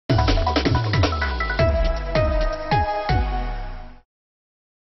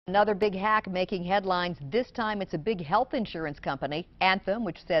Another big hack making headlines. This time it's a big health insurance company, Anthem,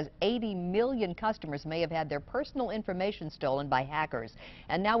 which says 80 million customers may have had their personal information stolen by hackers.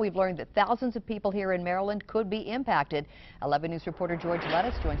 And now we've learned that thousands of people here in Maryland could be impacted. 11 News reporter George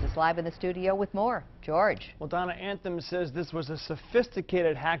Lettuce joins us live in the studio with more. George. Well, Donna, Anthem says this was a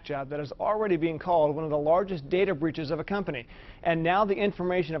sophisticated hack job that is already being called one of the largest data breaches of a company. And now the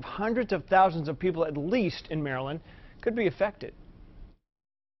information of hundreds of thousands of people, at least in Maryland, could be affected.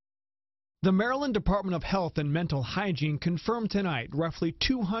 The Maryland Department of Health and Mental Hygiene confirmed tonight roughly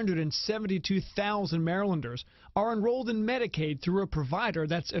 272,000 Marylanders are enrolled in Medicaid through a provider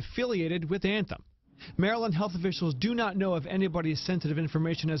that's affiliated with Anthem. Maryland health officials do not know if anybody's sensitive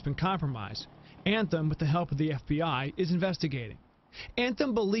information has been compromised. Anthem, with the help of the FBI, is investigating.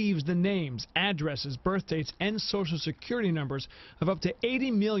 Anthem believes the names, addresses, birth dates, and social security numbers of up to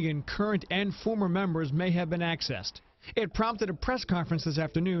 80 million current and former members may have been accessed. It prompted a press conference this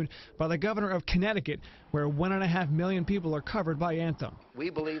afternoon by the governor of Connecticut, where 1.5 million people are covered by Anthem.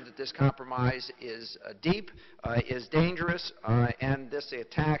 We believe that this compromise is deep, is dangerous, and this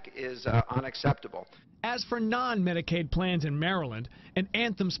attack is unacceptable. As for non-Medicaid plans in Maryland, an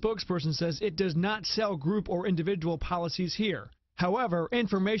Anthem spokesperson says it does not sell group or individual policies here. However,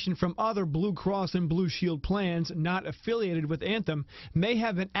 information from other Blue Cross and Blue Shield plans not affiliated with Anthem may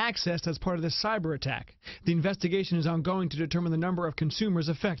have been accessed as part of this cyber attack. The investigation is ongoing to determine the number of consumers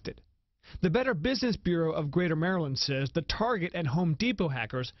affected. The Better Business Bureau of Greater Maryland says the Target and Home Depot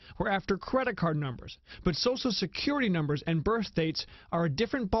hackers were after credit card numbers, but social security numbers and birth dates are a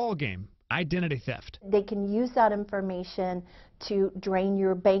different ballgame. Identity theft. They can use that information to drain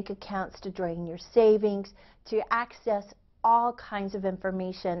your bank accounts, to drain your savings, to access all kinds of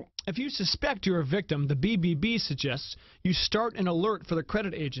information. If you suspect you're a victim, the BBB suggests you start an alert for the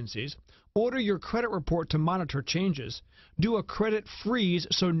credit agencies, order your credit report to monitor changes, do a credit freeze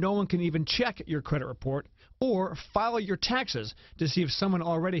so no one can even check your credit report, or file your taxes to see if someone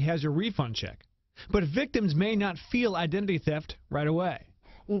already has your refund check. But victims may not feel identity theft right away.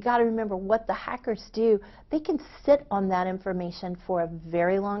 You got to remember what the hackers do. They can sit on that information for a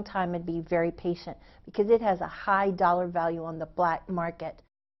very long time and be very patient because it has a high dollar value on the black market.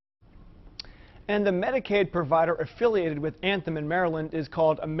 And the Medicaid provider affiliated with Anthem in Maryland is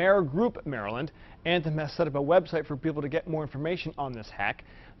called AmeriGroup Maryland. Anthem has set up a website for people to get more information on this hack.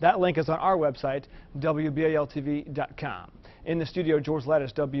 That link is on our website, WBAL-TV.com. In the studio, George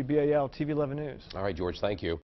Lettuce, WBAL-TV 11 News. All right, George, thank you.